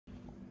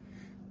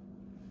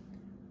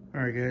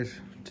Alright guys,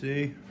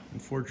 today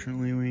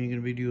unfortunately we ain't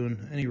gonna be doing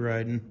any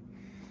riding.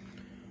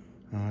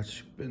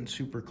 It's been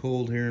super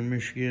cold here in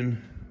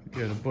Michigan.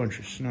 We got a bunch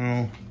of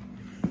snow.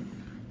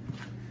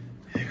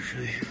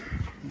 Actually,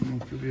 I don't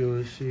know if you'll be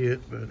able to see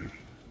it, but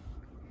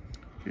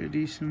got a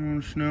decent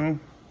amount of snow.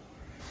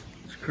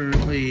 It's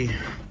currently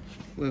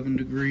 11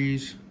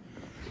 degrees.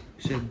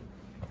 Said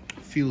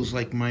feels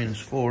like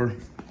 -4,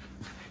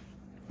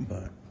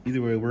 but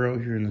either way, we're out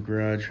here in the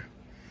garage.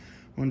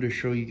 I wanted to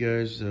show you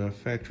guys the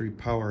factory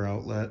power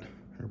outlet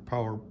or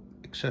power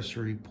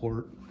accessory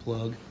port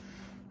plug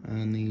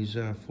on these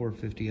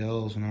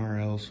 450Ls and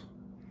RLs.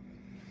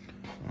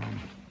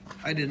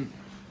 I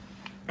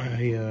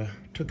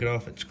took it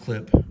off its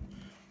clip,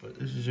 but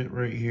this is it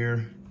right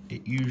here.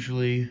 It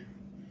usually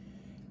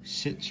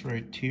sits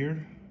right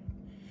here,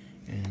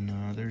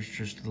 and there's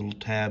just a little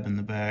tab in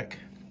the back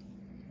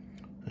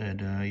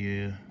that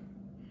you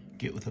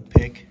get with a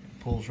pick. It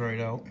pulls right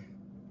out.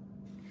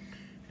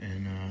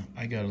 And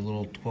I got a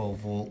little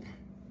 12-volt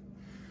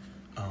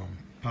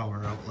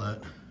power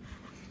outlet,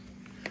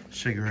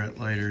 cigarette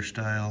lighter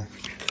style.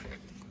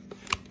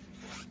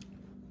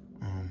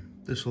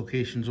 This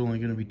location's only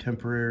going to be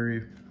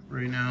temporary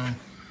right now.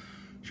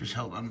 It's just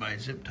held on by a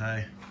zip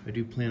tie. I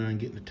do plan on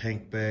getting a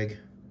tank bag,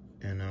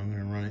 and I'm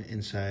going to run it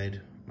inside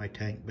my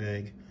tank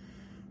bag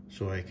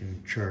so I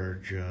can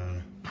charge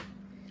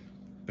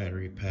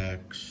battery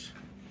packs,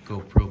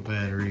 GoPro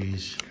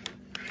batteries,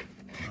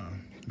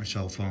 my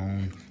cell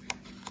phone,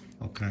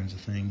 all kinds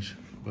of things.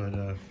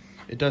 But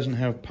it doesn't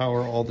have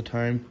power all the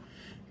time.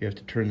 You have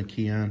to turn the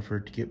key on for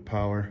it to get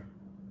power.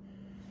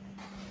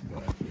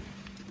 But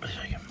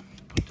I can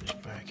put this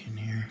back in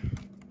here.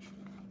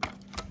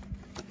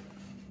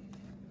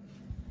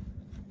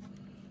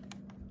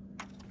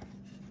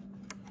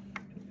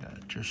 Yeah,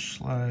 it just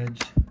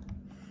slides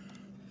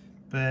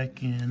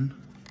back in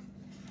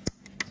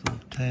the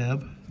little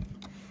tab,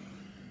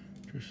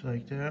 just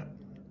like that.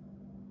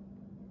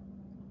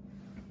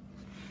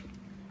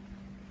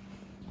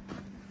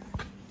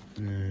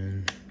 And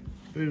then,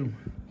 boom,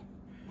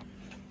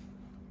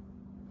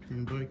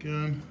 turn the bike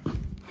on.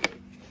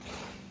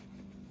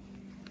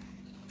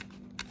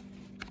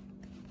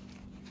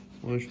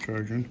 Well, it's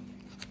charging.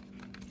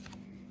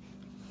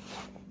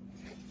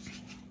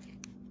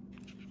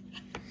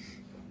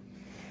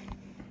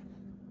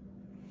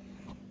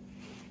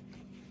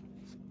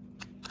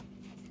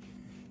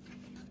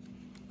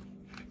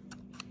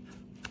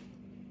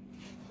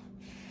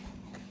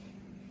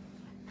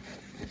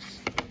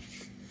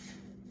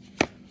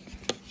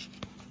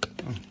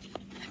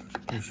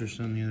 It's just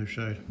on the other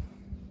side.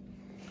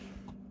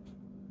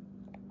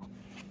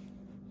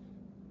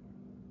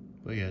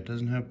 But yeah, it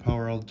doesn't have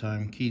power all the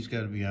time. Key's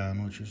got to be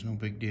on, which is no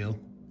big deal.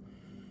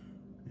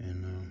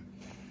 And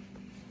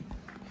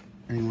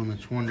anyone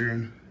that's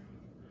wondering,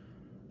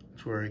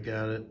 that's where I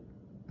got it.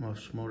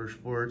 Muffs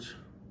Motorsports.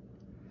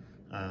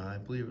 I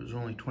believe it was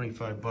only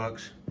 25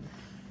 bucks,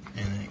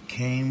 and it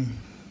came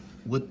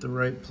with the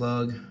right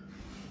plug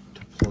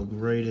to plug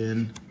right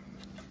in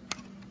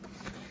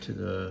to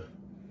the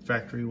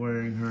factory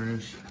wiring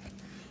harness,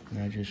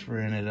 and I just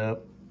ran it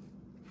up.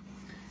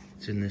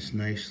 It's in this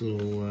nice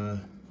little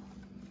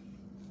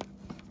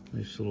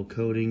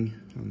coating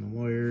on the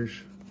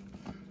wires.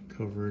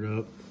 Cover it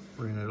up,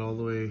 ran it all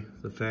the way,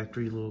 the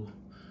factory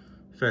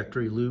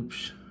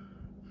loops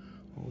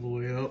all the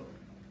way up.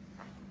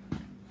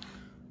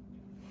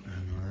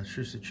 And that's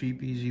just a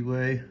cheap, easy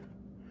way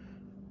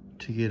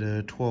to get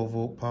a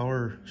 12-volt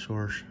power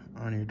source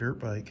on your dirt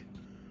bike.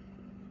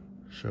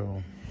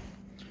 So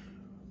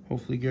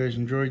hopefully you guys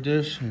enjoyed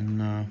this,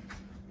 and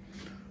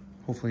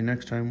hopefully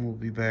next time we'll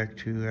be back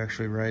to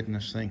actually riding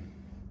this thing.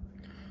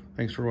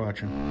 Thanks for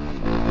watching.